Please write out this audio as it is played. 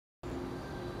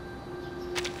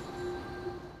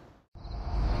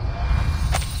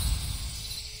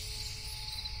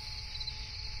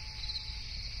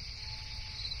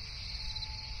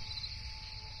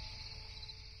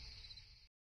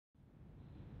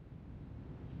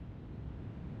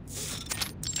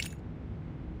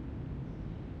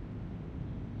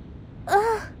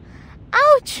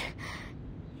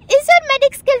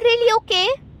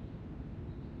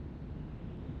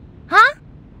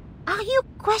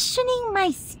questioning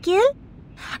my skill?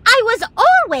 I was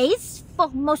always, for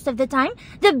most of the time,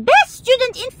 the best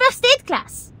student in first aid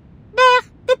class. There,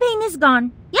 the pain is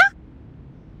gone, yeah?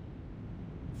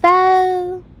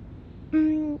 Well,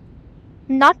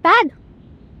 not bad.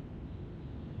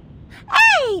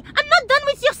 Hey, I'm not done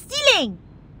with your stealing!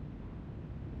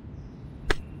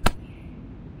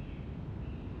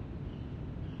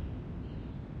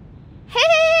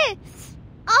 Hey!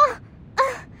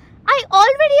 I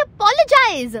already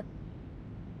apologize.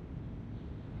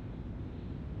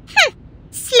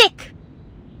 Slick!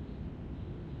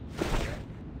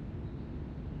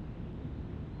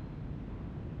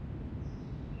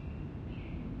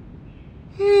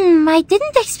 I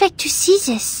didn't expect to see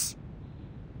this.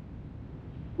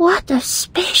 What a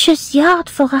spacious yard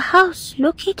for a house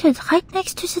located right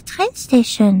next to the train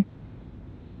station.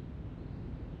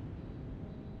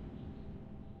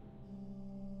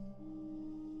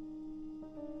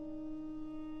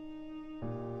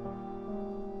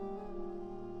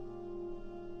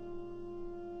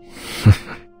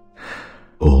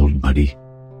 Old buddy,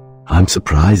 I'm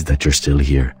surprised that you're still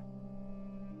here.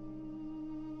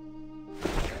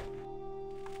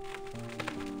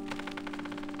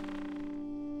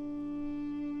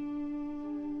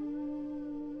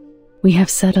 We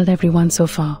have settled everyone so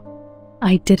far.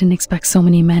 I didn't expect so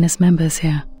many men as members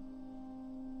here.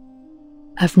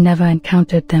 I've never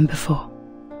encountered them before.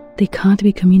 They can't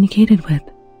be communicated with.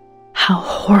 How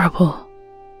horrible.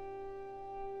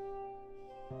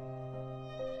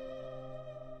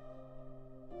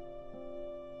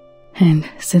 And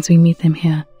since we meet them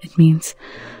here, it means...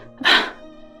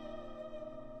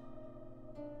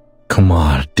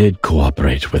 Kumar did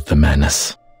cooperate with the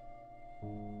menace.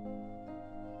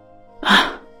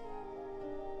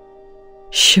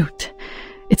 Shoot,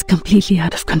 it's completely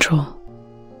out of control.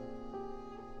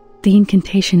 The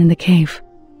incantation in the cave,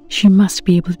 she must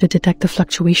be able to detect the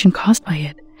fluctuation caused by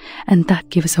it, and that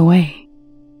gives away.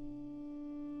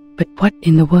 But what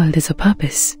in the world is her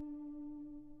purpose?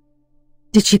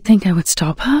 Did she think I would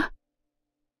stop her?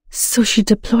 So she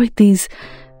deployed these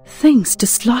things to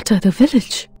slaughter the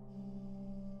village.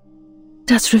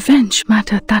 Does revenge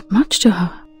matter that much to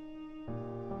her?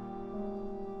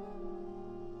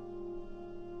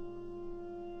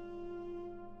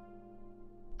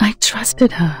 I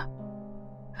trusted her.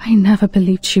 I never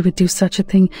believed she would do such a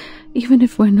thing, even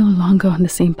if we're no longer on the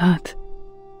same path.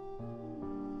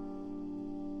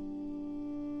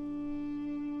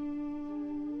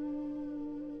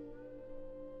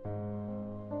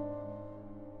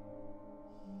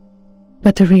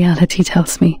 But the reality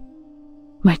tells me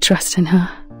my trust in her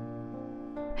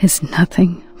is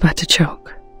nothing but a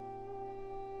joke.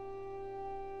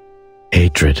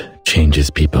 Hatred changes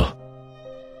people.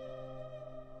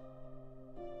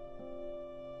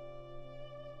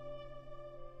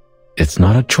 It's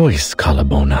not a choice,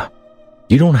 Kalabona.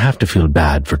 You don't have to feel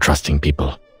bad for trusting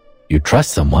people. You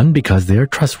trust someone because they are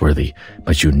trustworthy,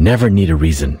 but you never need a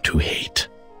reason to hate.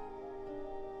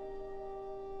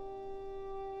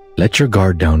 Let your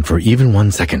guard down for even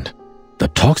 1 second. The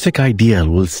toxic idea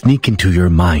will sneak into your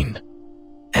mind,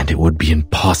 and it would be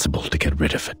impossible to get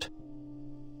rid of it.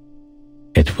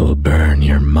 It will burn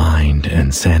your mind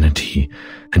and sanity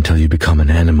until you become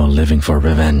an animal living for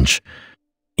revenge,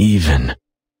 even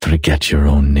forget your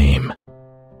own name.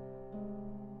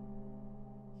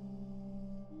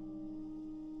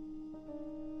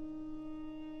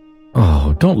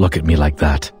 Oh, don't look at me like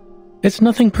that. It's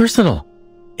nothing personal.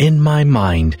 In my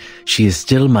mind, she is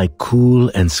still my cool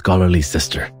and scholarly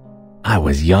sister. I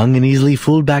was young and easily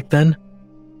fooled back then.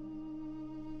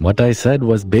 What I said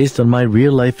was based on my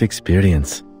real-life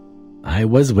experience. I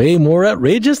was way more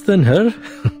outrageous than her.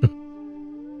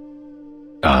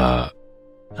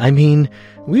 I mean,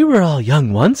 we were all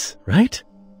young once, right?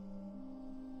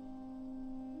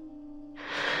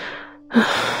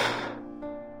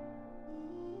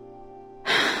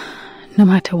 No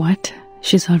matter what,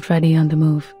 she's already on the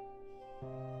move.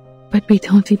 But we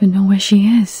don't even know where she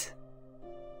is.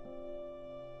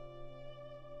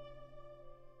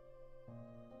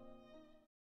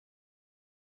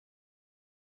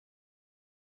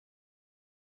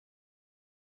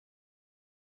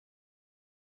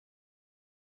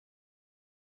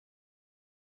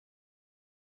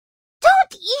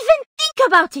 Don't even think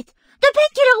about it! The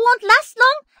painkiller won't last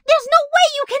long! There's no way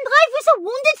you can drive with a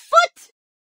wounded foot!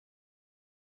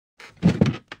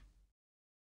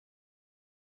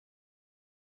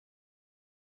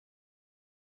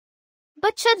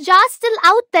 But Sharja's still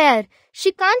out there.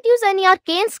 She can't use any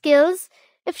arcane skills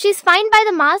if she's found by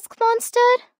the mask monster.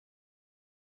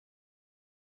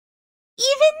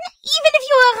 Even if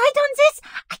you are right on this,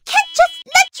 I can't just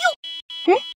let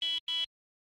you...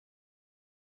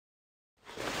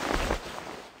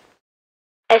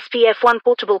 SPF-1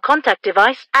 portable contact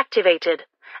device activated.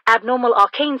 Abnormal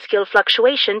arcane skill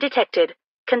fluctuation detected.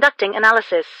 Conducting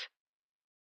analysis.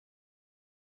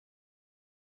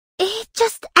 It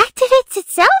just activates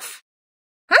itself?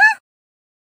 Huh?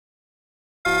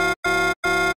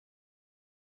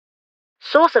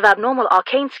 Source of abnormal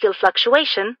arcane skill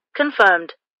fluctuation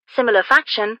confirmed. Similar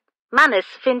faction, Manus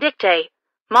Vindictae.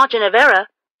 Margin of error,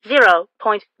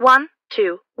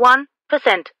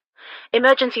 0.121%.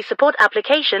 Emergency support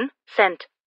application sent.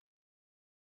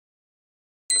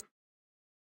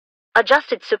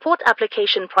 Adjusted support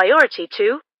application priority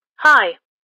to high.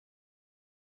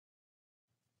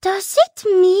 Does it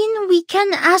mean we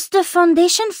can ask the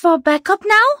Foundation for backup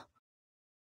now?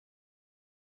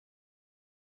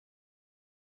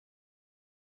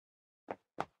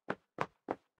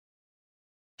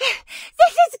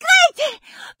 This is great!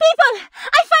 People,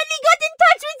 I finally got in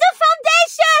touch with the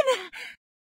Foundation!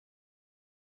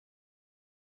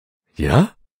 Yeah?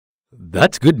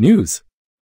 That's good news.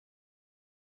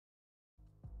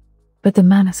 But the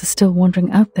Manus is still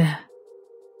wandering out there.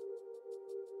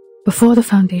 Before the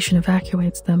Foundation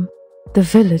evacuates them, the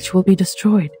village will be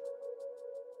destroyed.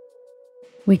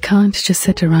 We can't just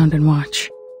sit around and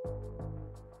watch.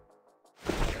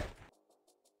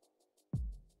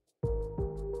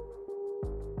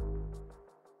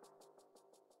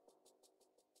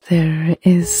 There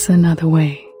is another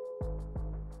way.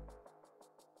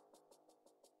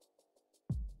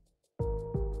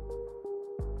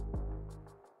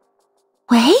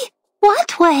 Way?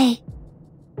 What way?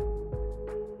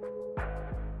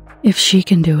 If she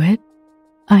can do it,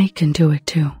 I can do it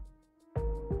too.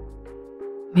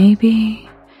 Maybe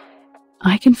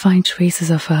I can find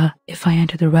traces of her if I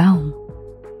enter the realm.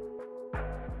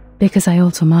 Because I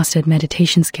also mastered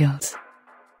meditation skills.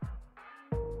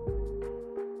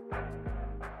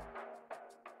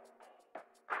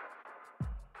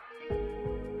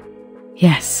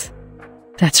 Yes,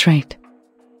 that's right.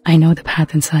 I know the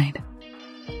path inside.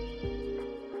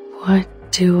 What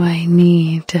do I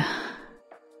need?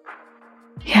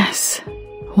 Yes,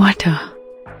 water.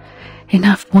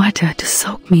 Enough water to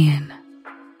soak me in.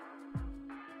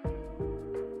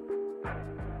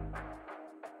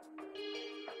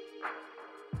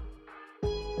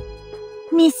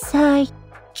 Miss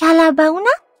Calabauna?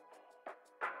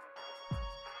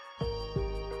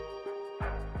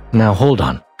 Now hold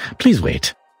on. Please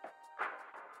wait.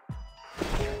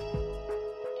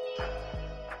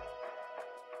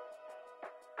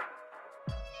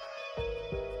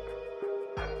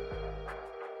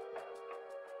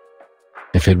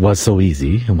 If it was so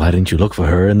easy, why didn't you look for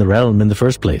her in the realm in the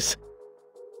first place?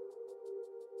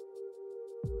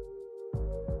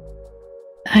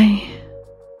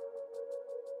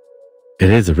 It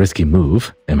is a risky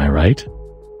move, am I right?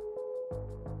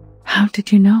 How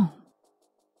did you know?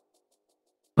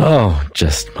 Oh,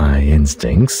 just my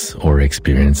instincts or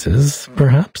experiences,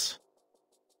 perhaps?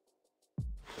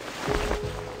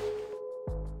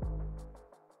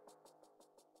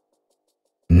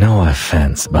 No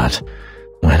offense, but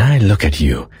when I look at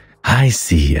you, I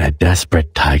see a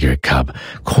desperate tiger cub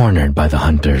cornered by the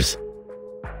hunters.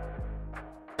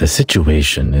 The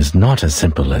situation is not as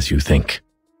simple as you think.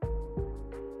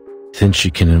 Since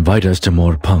she can invite us to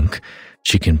more Parkh,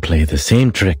 she can play the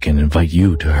same trick and invite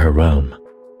you to her realm.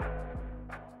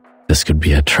 This could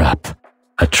be a trap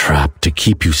to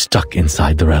keep you stuck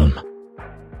inside the realm.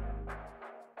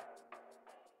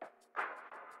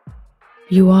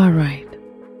 You are right.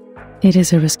 It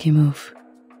is a risky move.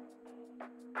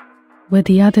 With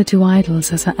the other two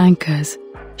idols as her anchors,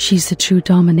 she's the true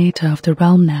dominator of the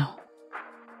realm now.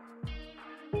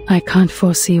 I can't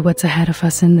foresee what's ahead of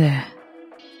us in there,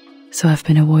 so I've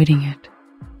been avoiding it.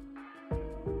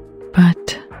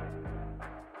 But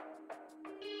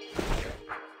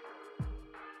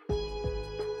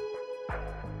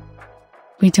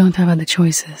we don't have other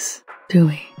choices, do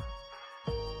we?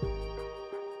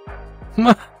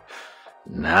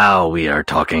 Now we are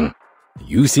talking.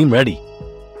 You seem ready.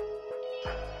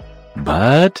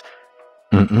 But...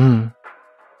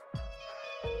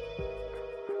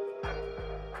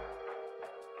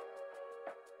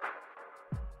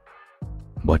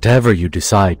 Whatever you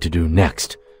decide to do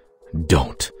next,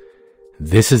 don't.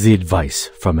 This is the advice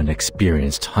from an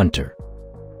experienced hunter.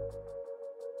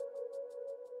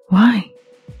 Why?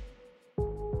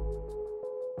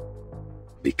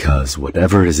 Because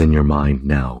whatever is in your mind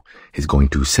now is going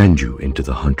to send you into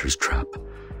the hunter's trap.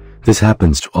 This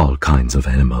happens to all kinds of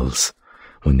animals.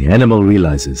 When the animal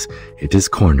realizes it is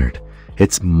cornered,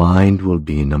 its mind will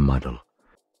be in a muddle.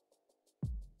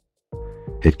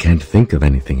 It can't think of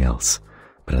anything else,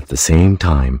 but at the same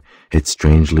time, it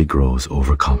strangely grows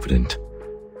overconfident.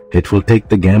 It will take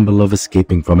the gamble of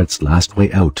escaping from its last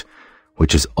way out,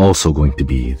 which is also going to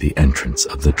be the entrance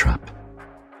of the trap.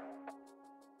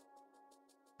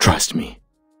 Trust me.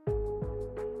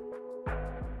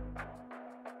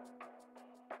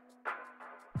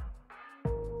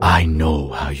 I know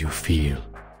how you feel.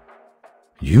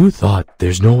 You thought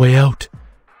there's no way out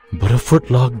but a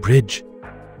footlog bridge.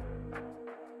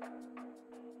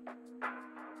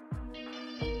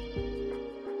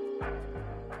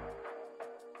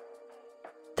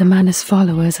 The Manus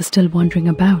followers are still wandering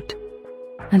about,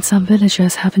 and some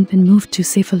villagers haven't been moved to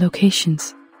safer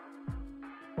locations.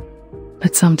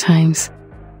 But sometimes,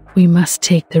 we must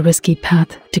take the risky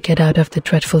path to get out of the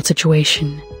dreadful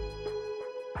situation,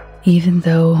 even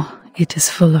though it is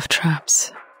full of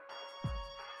traps.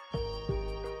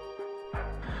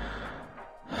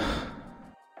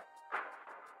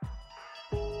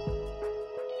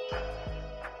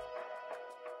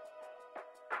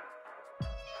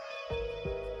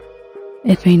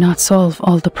 It may not solve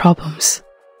all the problems,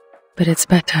 but it's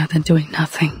better than doing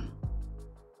nothing.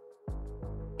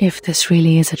 If this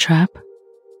really is a trap,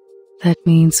 that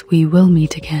means we will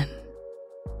meet again.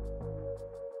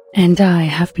 And I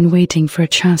have been waiting for a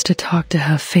chance to talk to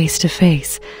her face to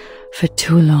face for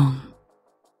too long.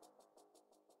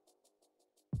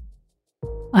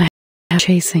 I have been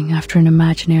chasing after an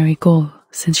imaginary goal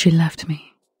since she left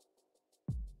me.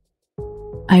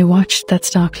 I watched that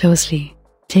star closely,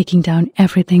 taking down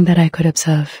everything that I could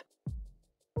observe.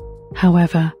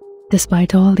 However,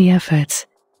 despite all the efforts,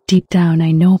 deep down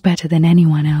I know better than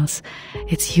anyone else,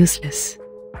 it's useless.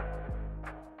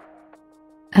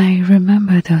 I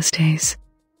remember those days,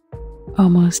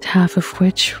 almost half of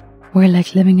which were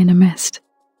like living in a mist.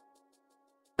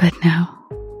 But now,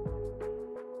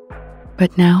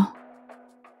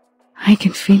 I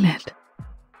can feel it.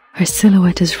 Her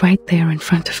silhouette is right there in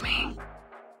front of me.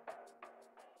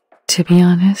 To be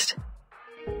honest,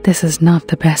 this is not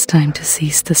the best time to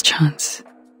seize this chance.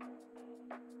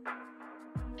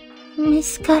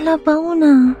 Miss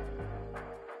Calabona.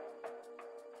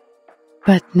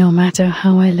 But no matter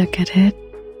how I look at it,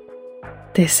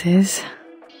 this is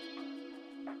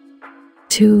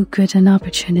too good an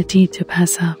opportunity to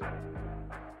pass up.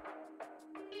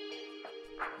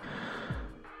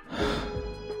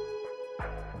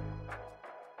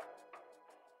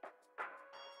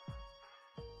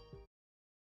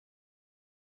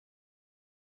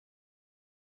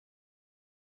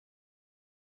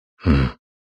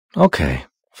 Okay,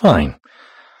 fine.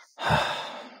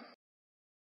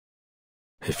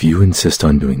 If you insist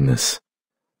on doing this,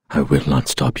 I will not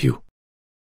stop you.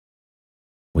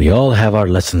 We all have our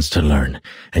lessons to learn,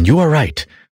 and you are right,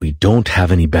 we don't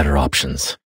have any better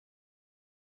options.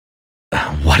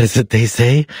 What is it they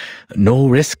say? No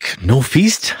risk, no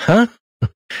feast, huh?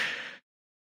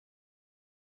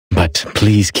 But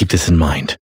please keep this in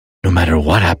mind. No matter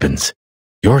what happens,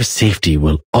 your safety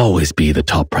will always be the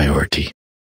top priority.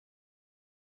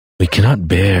 We cannot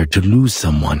bear to lose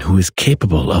someone who is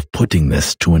capable of putting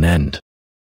this to an end.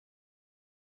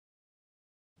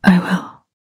 I will.